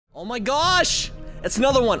Oh my gosh! It's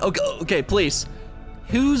another one. Okay, okay, please.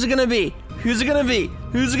 Who's it gonna be? Who's it gonna be?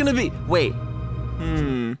 Who's it gonna be? Wait.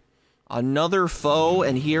 Another foe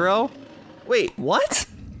and hero? Wait, what?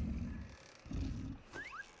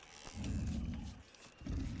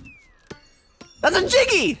 That's a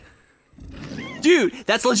Jiggy! Dude,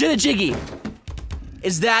 that's legit a Jiggy.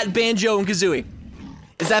 Is that Banjo and Kazooie?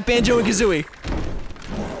 Is that Banjo and Kazooie?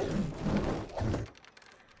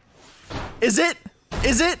 Is it?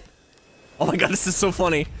 Is it? Oh my god, this is so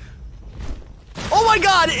funny. Oh my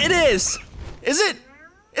god, it is! Is it?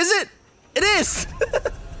 Is it? It is!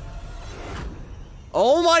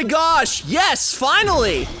 Oh my gosh, yes,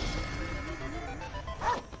 finally!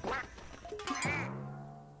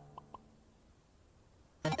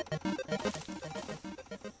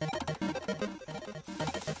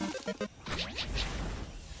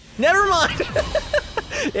 Never mind!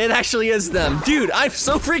 It actually is them. Dude, I'm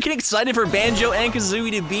so freaking excited for Banjo and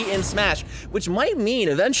Kazooie to be in Smash, which might mean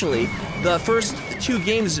eventually the first 2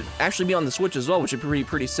 games actually be on the Switch as well, which would be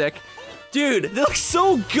pretty sick. Dude, they look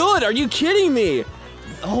so good! Are you kidding me?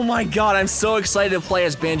 Oh my god, I'm so excited to play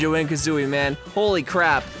as Banjo and Kazooie, man. Holy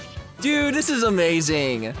crap. Dude, this is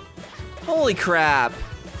amazing. Holy crap.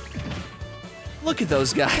 Look at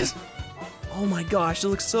those guys. Oh my gosh, they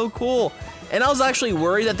look so cool. And I was actually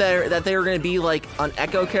worried that they were gonna be like an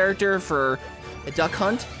Echo character for a Duck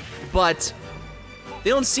Hunt, but they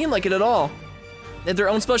don't seem like it at all. They have their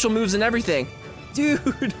own special moves and everything.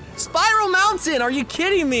 Dude, Spiral Mountain, are you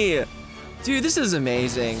kidding me? Dude, this is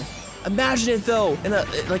amazing. Imagine it though, in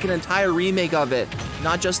like an entire remake of it,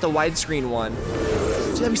 not just a widescreen one.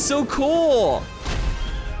 Dude, that'd be so cool.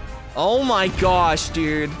 Oh my gosh,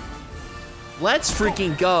 dude. Let's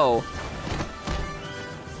freaking go.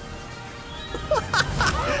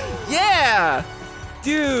 Yeah!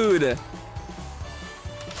 Dude!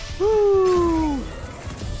 Woo!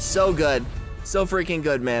 So good. So freaking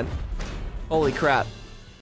good, man. Holy crap.